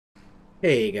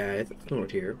Hey guys, it's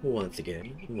Nord here once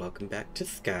again, and welcome back to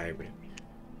Skyrim.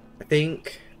 I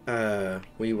think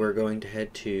we were going to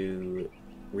head to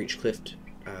Reach Cliff,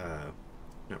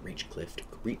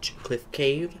 Reach Cliff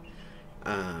Cave,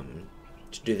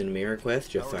 to do the mirror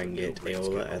quest, just so I can get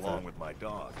Aola as along with my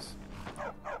dogs.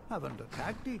 Haven't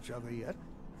attacked each other yet.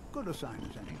 Good a sign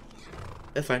as any.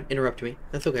 That's fine. Interrupt me.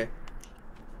 That's okay.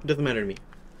 It doesn't matter to me.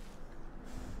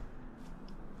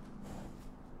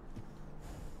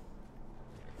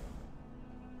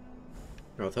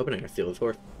 I was hoping I could steal his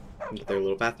horse and get there a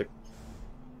little faster.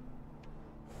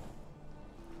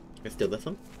 Can I steal this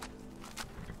one?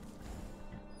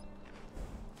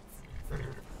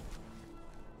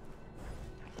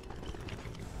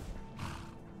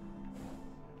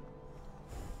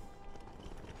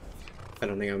 I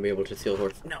don't think I'm gonna be able to steal a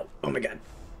horse. No! Oh my god.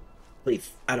 Please,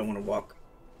 I don't want to walk.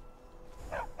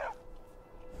 I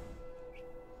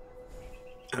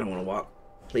don't want to walk.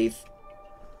 Please.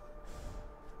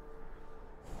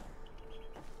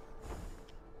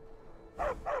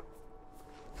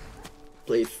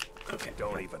 Please. Okay.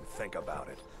 Don't even think about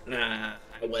it. Nah,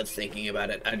 I was thinking about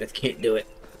it. I just can't do it.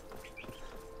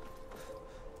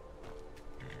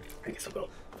 I guess we'll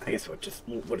go. I guess we'll just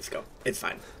go. It's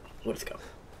fine. We'll just go.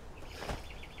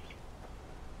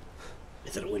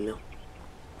 Is it a windmill?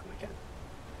 Oh my god.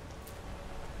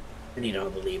 I need all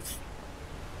the leaves.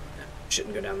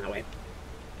 Shouldn't go down that way.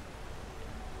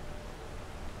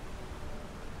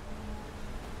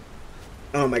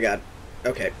 Oh my god.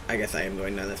 Okay, I guess I am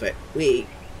going down this way. Wee.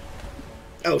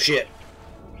 Oh shit.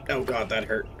 Oh god, that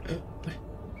hurt.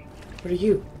 What are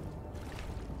you?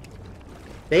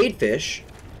 Baitfish?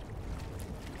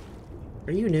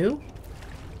 Are you new?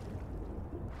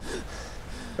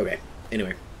 Okay,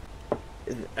 anyway.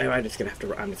 I'm just gonna have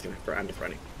to, I'm just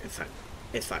running. It's fine.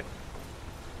 It's fine.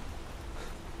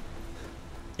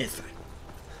 It's fine.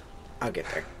 I'll get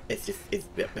there. It's just,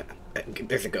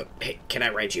 there's a goat. Hey, can I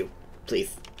ride you?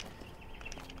 Please.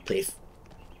 Please.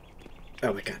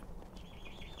 Oh my god.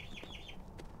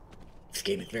 This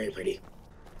game is very pretty.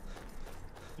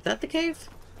 Is that the cave?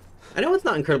 I know it's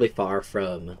not incredibly far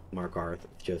from Markarth.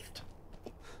 It's just...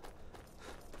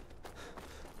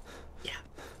 yeah.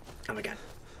 Oh my god.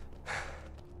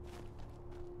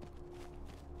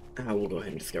 We'll go ahead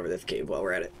and discover this cave while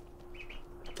we're at it.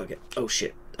 Fuck it. Oh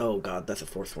shit. Oh god, that's a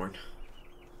Forsworn.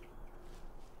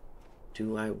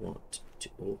 Do I want to...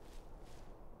 oh.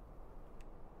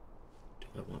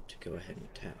 I want to go ahead and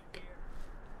attack.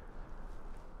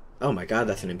 Oh my god,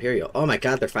 that's an Imperial. Oh my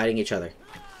god, they're fighting each other.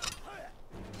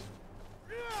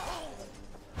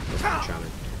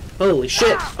 Shaman. Holy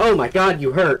shit! Oh my god,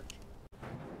 you hurt!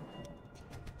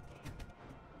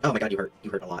 Oh my god, you hurt.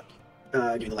 You hurt a lot.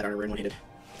 Give me the light armor and one-handed.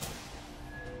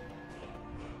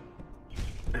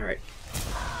 Alright.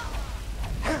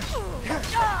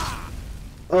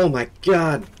 Oh my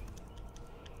god!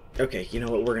 Okay, you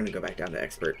know what? We're gonna go back down to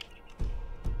expert.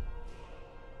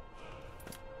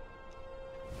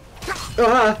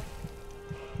 Ah!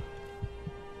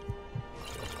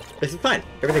 This is fine.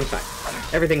 Everything's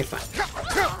fine. Everything is fine.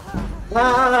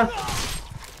 Ah!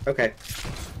 Okay.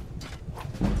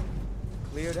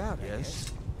 Cleared out,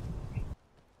 yes?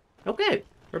 Okay.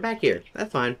 We're back here.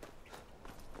 That's fine.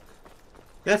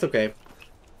 That's okay.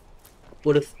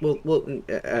 We'll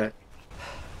oh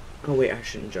wait, I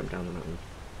shouldn't jump down the mountain.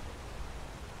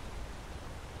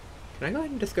 Can I go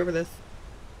ahead and discover this?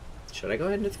 Should I go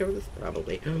ahead and discover this?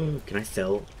 Probably. Can I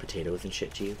sell potatoes and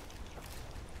shit to you?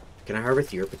 Can I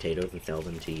harvest your potatoes and sell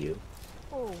them to you?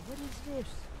 Oh, what is this?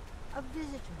 A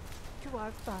visitor to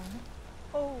our farm?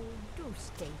 Oh, do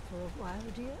stay for a while,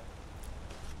 dear.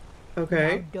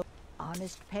 Okay. Now,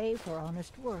 honest pay for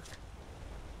honest work.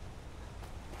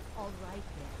 All right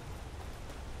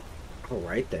then.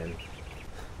 Alright then.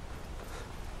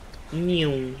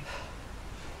 Meow.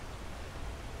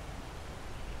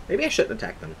 Maybe I shouldn't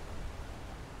attack them.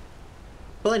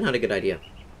 Probably not a good idea.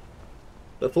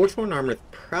 But Forsworn armor is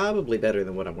probably better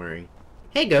than what I'm wearing.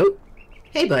 Hey, goat!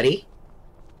 Hey, buddy!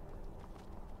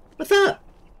 What's up?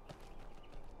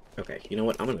 Okay, you know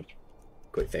what? I'm gonna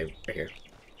quick save right here.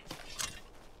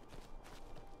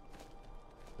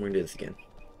 We're gonna do this again.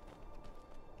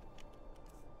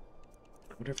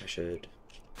 I wonder if I should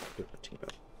do a hunting bow.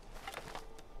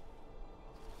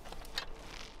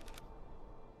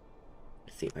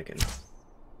 Let's see if I can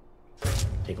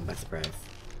take them by surprise.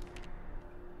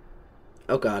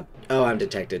 Oh god. Oh, I'm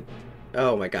detected.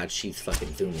 Oh my god, she's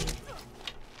fucking zooming.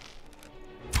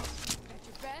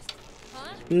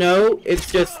 No,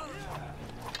 it's just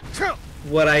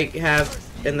what I have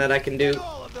and that I can do.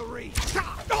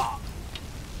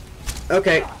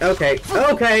 Okay, okay,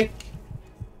 okay!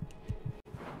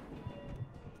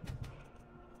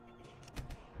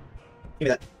 Give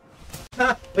me that.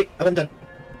 Ah! Wait, I wasn't done.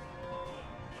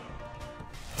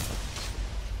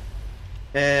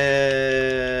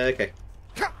 Okay.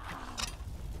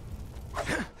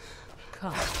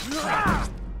 Come.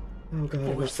 Oh god,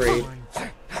 I'm afraid.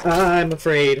 I'm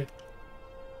afraid.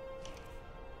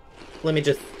 Let me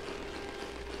just...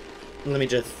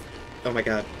 Oh my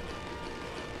god.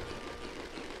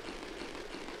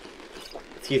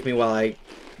 Excuse me while I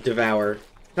devour.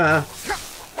 Ah!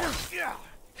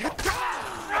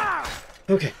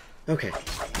 Okay. Okay.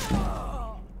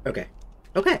 Okay.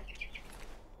 Okay.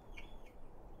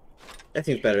 That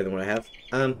seems better than what I have.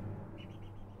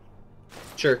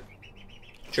 Sure.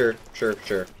 Sure.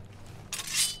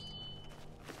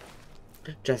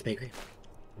 Jazz Bakery.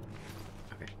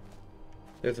 Okay.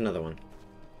 There's another one.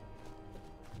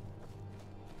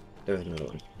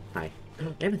 Hi.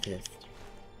 Oh, amethyst.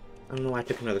 I don't know why I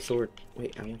took another sword.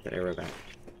 Wait, I want that arrow back.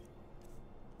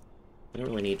 I don't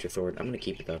really need your sword. I'm gonna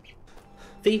keep it though.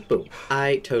 See? Boom.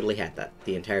 I totally had that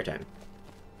the entire time.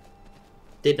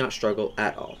 Did not struggle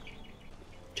at all.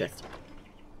 Chest.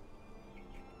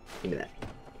 Give me that.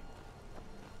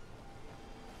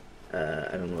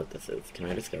 I don't know what this is. Can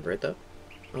I discover it though?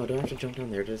 Oh, do I have to jump down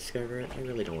there to discover it? I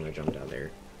really don't want to jump down there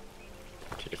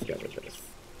to discover this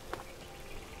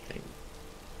thing.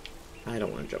 I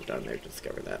don't want to jump down there to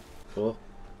discover that. Cool.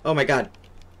 Oh my god.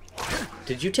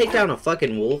 Did you take down a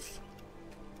fucking wolf?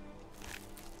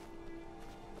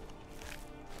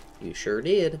 You sure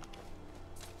did.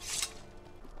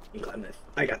 You climb this.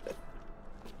 I got this.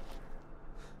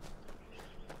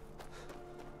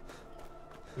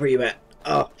 Where you at?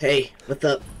 Oh, hey. What's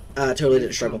up? Totally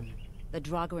didn't struggle. The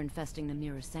Draugr infesting the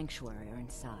Mirror Sanctuary are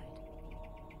inside.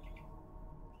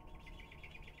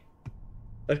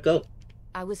 Let's go.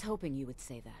 I was hoping you would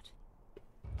say that.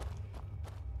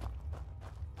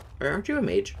 Aren't you a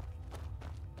mage?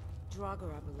 Draugr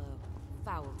are below.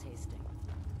 Foul tasting.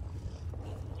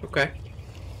 Okay.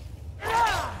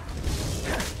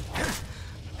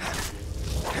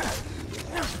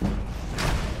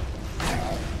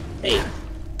 Hey.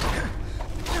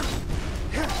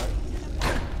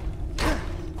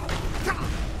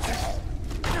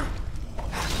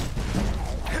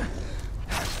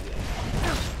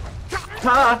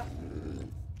 Ha!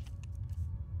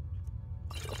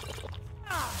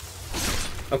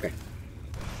 Okay.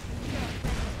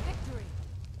 Victory!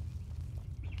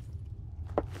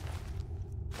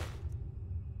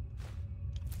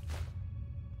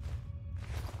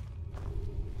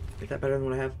 Is that better than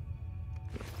what I have?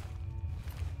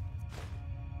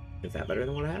 Is that better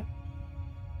than what I have?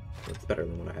 Looks better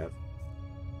than what I have.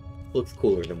 Looks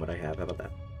cooler than what I have. How about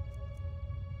that?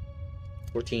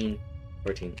 14.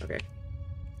 Okay.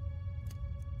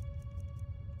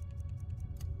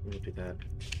 We'll do that.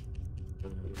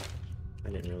 I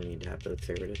didn't really need to have those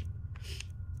favorited.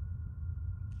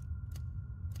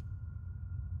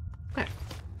 Okay.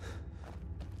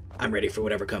 I'm ready for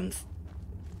whatever comes.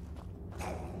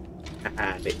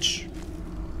 Ah, bitch.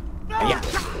 Yeah.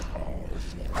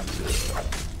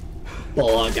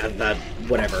 Well, I got that.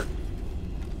 Whatever.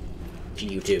 To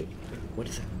you too. What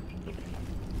is that?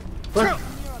 What?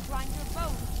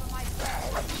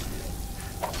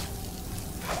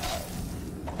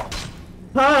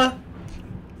 Huh?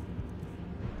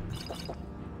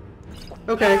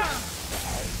 Okay.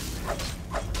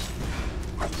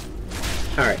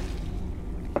 Alright.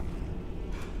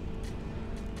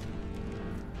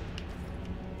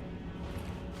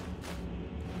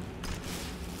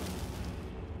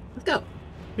 Let's go.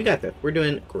 We got this. We're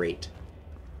doing great.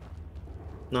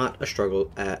 Not a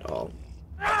struggle at all.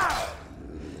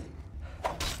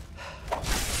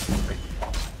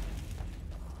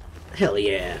 Hell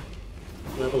yeah.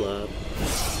 Level up.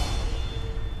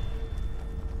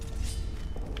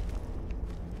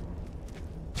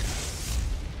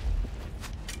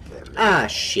 Ah,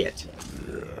 shit.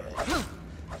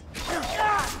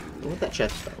 I want that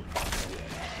chest, though.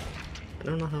 I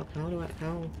don't know how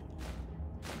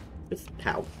Just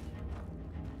how?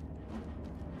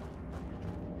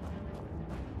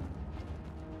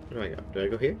 Where do I go? Do I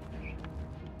go here?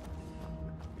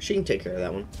 She can take care of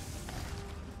that one.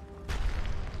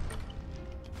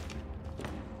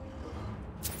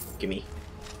 Gimme.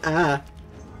 Ah!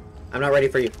 I'm not ready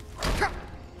for you.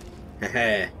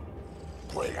 Heh.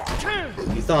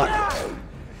 You thought.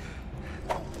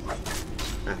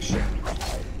 Ah, shit.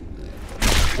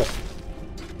 Oh.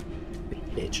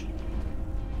 Bitch.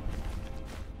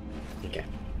 Okay.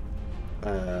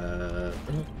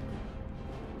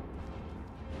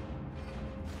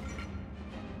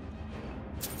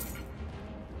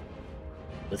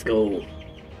 Let's go.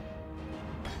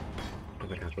 Oh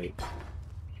my god, wait.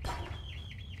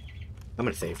 I'm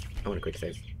gonna save. I want a quick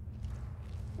save.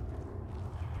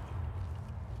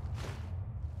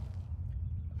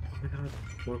 Oh my god,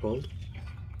 more gold?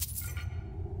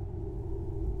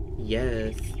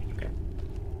 Yes. Okay.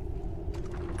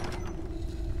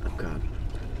 Oh god.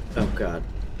 Oh god.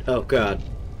 Oh god.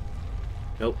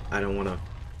 Nope, I don't wanna.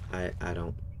 I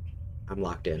don't. I'm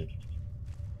locked in.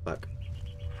 Fuck.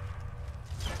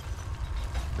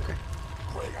 Okay.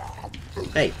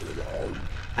 Hey!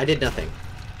 I did nothing.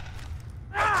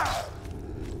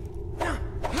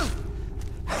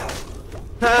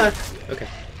 Ah! Okay.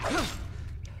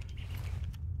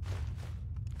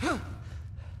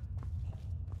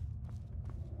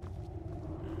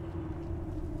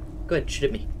 Go ahead, shoot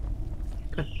at me.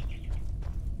 Come on.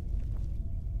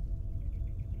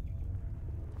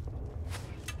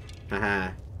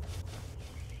 Haha.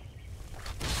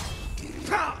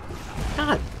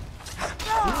 God!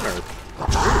 Lord.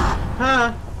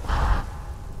 Ha!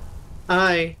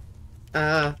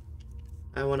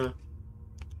 I wanna...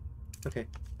 Okay,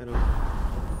 I don't...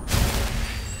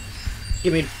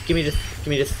 Give me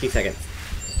just a few seconds.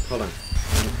 Hold on.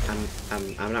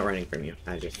 I'm not running from you.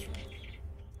 I just...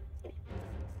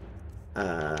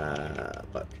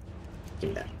 Fuck. Give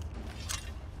me that.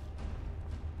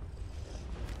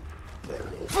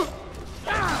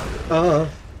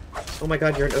 Oh my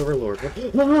god, you're an overlord.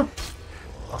 Hello.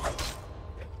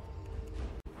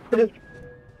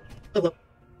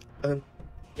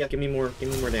 Yeah, give me more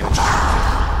damage.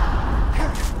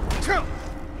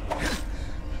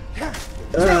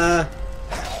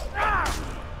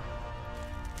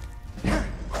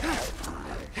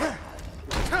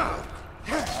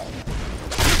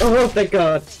 Oh, thank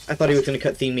god! I thought he was gonna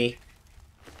cutscene me.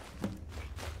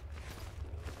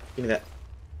 Give me that.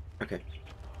 Okay.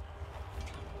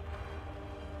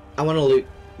 I want to loot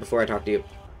before I talk to you.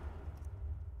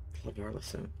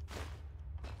 Regardless,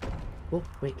 oh,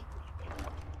 wait.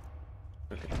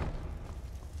 Okay.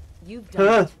 You've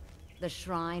done it. The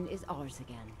shrine is ours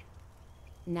again.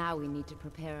 Now we need to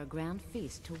prepare a grand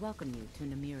feast to welcome you to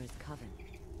Namira's coven.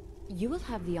 You will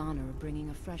have the honor of bringing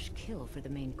a fresh kill for the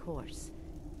main course,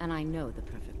 and I know the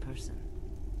perfect person.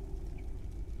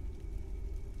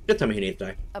 Just tell me who needs to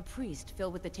die. A priest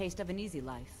filled with the taste of an easy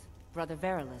life, Brother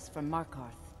Verilus from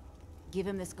Markarth. Give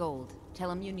him this gold.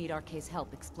 Tell him you need Arke's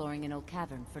help exploring an old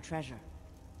cavern for treasure.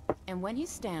 And when he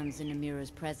stands in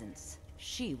Namira's presence,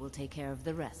 she will take care of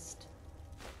the rest.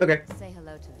 Okay. Say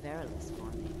hello to Verilus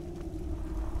for me.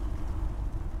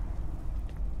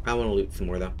 I want to loot some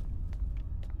more, though.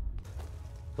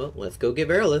 Well, let's go get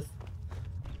Verilus.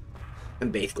 I'm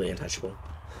basically untouchable.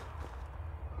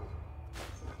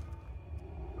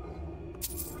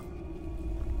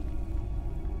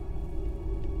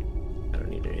 I don't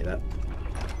need any of that.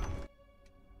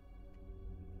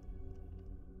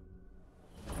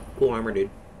 Cool armor, dude.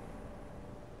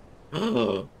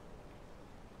 Oh.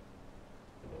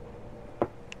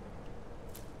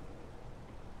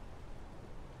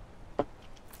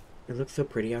 It looks so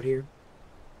pretty out here.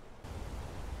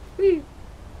 Whee.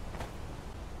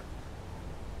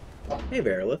 Hey,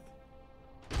 Verilith.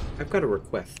 I've got a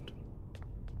request.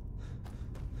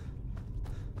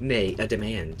 Nay, a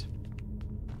demand.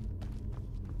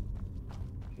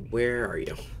 Where are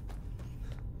you?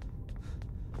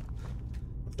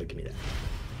 So give me that.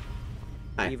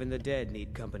 Hi. Even the dead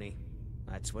need company.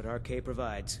 That's what Arke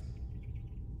provides.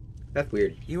 That's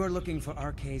weird. You are looking for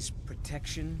Arke's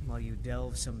protection while you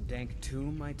delve some dank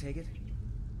tomb, I take it?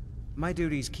 My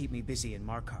duties keep me busy in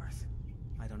Markarth.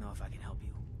 I don't know if I can help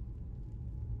you.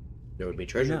 There would be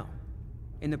treasure. No.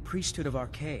 In the priesthood of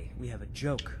Arke, we have a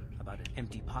joke about an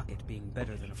empty pocket being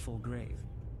better than a full grave.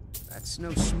 That's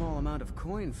no small amount of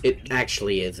coin for It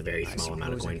actually is a very small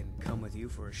amount of I coin. can come with you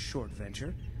for a short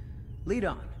venture. Lead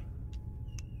on.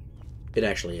 It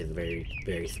actually is a very,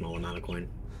 very small amount of coin.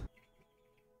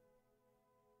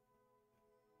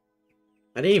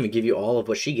 I didn't even give you all of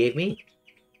what she gave me.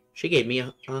 She gave me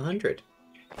 100.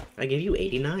 I gave you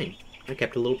 89. I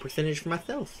kept a little percentage for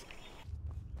myself.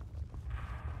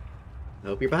 I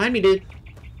hope you're behind me, dude.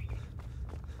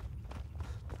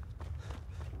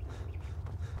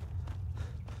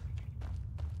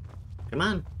 Come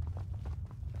on.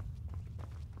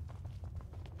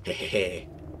 Hehehe.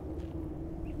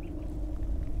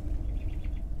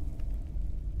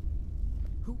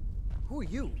 Who are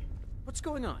you? What's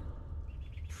going on?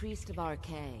 Priest of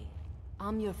Arke,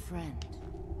 I'm your friend.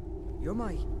 You're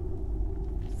my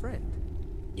friend.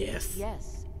 Yes.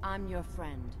 Yes, I'm your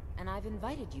friend, and I've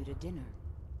invited you to dinner.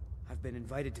 I've been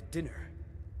invited to dinner.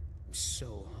 I'm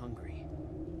so hungry.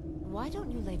 Why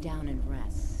don't you lay down and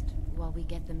rest while we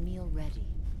get the meal ready?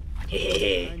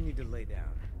 I need to lay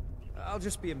down. I'll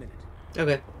just be a minute.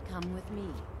 Okay. Come with me.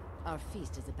 Our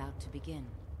feast is about to begin.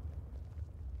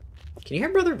 Can you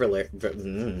have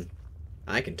Brother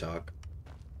I can talk.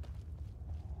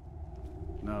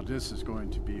 Now this is going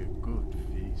to be a good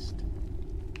feast.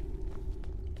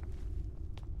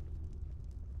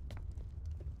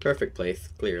 Perfect place,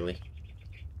 clearly.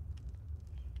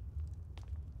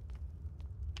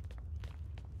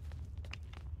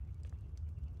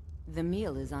 The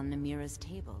meal is on Namira's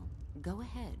table. Go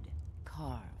ahead,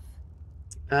 carve.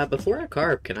 Before I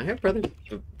carve, can I have Brother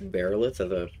Barrelets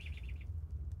as a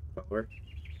follower?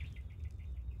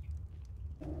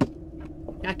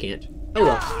 I can't. Oh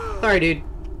well. Sorry, dude.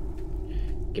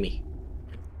 Gimme.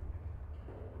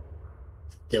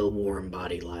 Still warm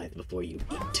body lies before you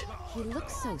eat. He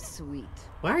looks so sweet.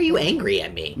 Why are you angry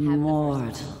at me?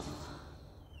 Mortal.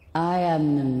 I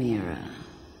am Namira,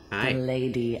 Hi. the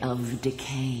Lady of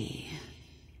Decay.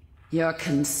 Your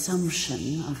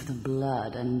consumption of the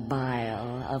blood and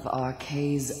bile of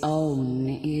Arkay's own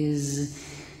is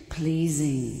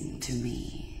pleasing to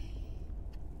me.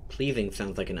 Pleasing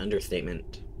sounds like an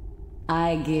understatement.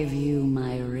 I give you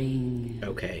my ring.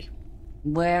 Okay.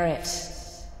 Wear it,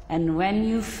 and when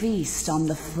you feast on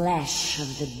the flesh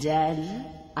of the dead,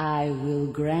 I will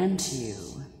grant you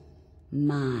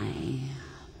my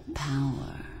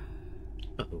power.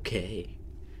 Okay.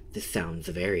 This sounds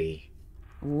very...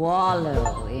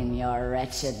 Wallow in your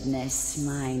wretchedness,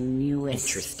 my newest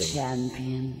Interesting.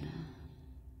 champion.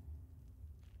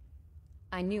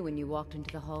 I knew when you walked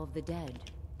into the Hall of the Dead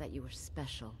that you were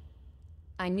special.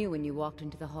 I knew when you walked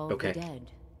into the Hall of the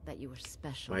Dead that you were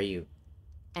special. Why are you...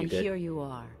 And good? here you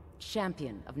are,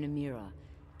 champion of Namira,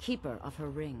 keeper of her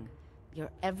ring. You're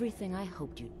everything I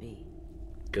hoped you'd be.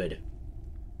 Good.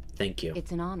 Thank you.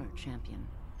 It's an honor, champion.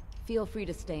 Feel free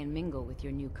to stay and mingle with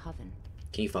your new coven.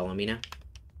 Can you follow me now?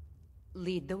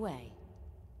 Lead the way.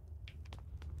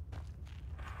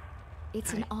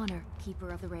 It's an honor, Keeper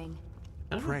of the Ring.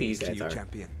 I don't know who you guys are.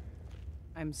 champion.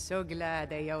 I'm so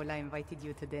glad Ayola invited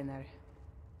you to dinner.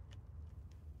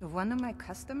 One of my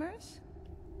customers?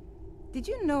 Did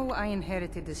you know I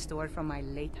inherited the store from my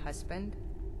late husband?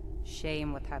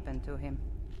 Shame what happened to him.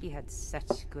 He had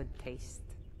such good taste.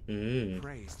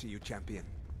 Praise to you, champion.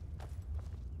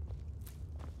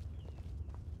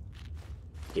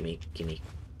 Gimme.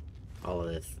 All of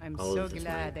this. I'm all so of this is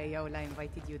glad mine. Ayola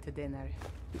invited you to dinner.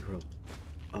 Bro,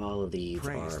 all of these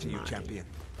Praise are to you, mine. champion.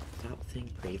 Stop saying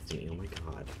praise to me, oh my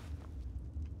god.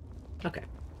 Okay.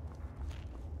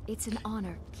 It's an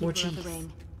honor, More Keeper of the cheese.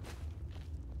 Ring.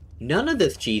 None of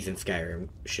this cheese in Skyrim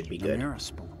should be good. Namira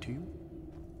spoke to you.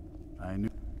 I knew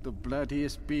the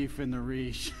bloodiest beef in the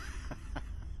Reach.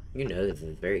 You know this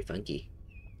is very funky,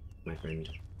 my friend.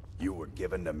 You were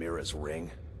given Namira's ring?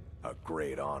 A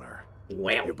great honor.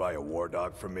 Wow. You buy a war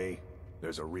dog from me?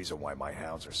 There's a reason why my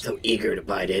hounds are So eager to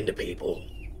bite into people.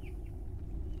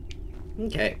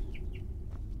 Okay.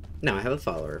 Now I have a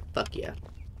follower. Fuck yeah.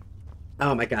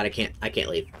 Oh my god, I can't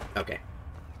leave. Okay.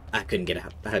 I couldn't get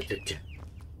out. I had to...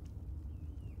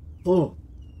 Oh.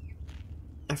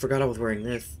 I forgot I was wearing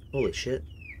this. Holy shit.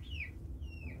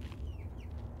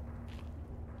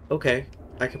 Okay.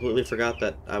 I completely forgot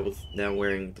that I was now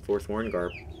wearing the Forsworn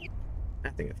garb. I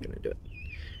think that's gonna do it.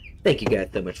 Thank you guys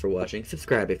so much for watching.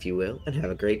 Subscribe if you will, and have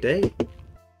a great day.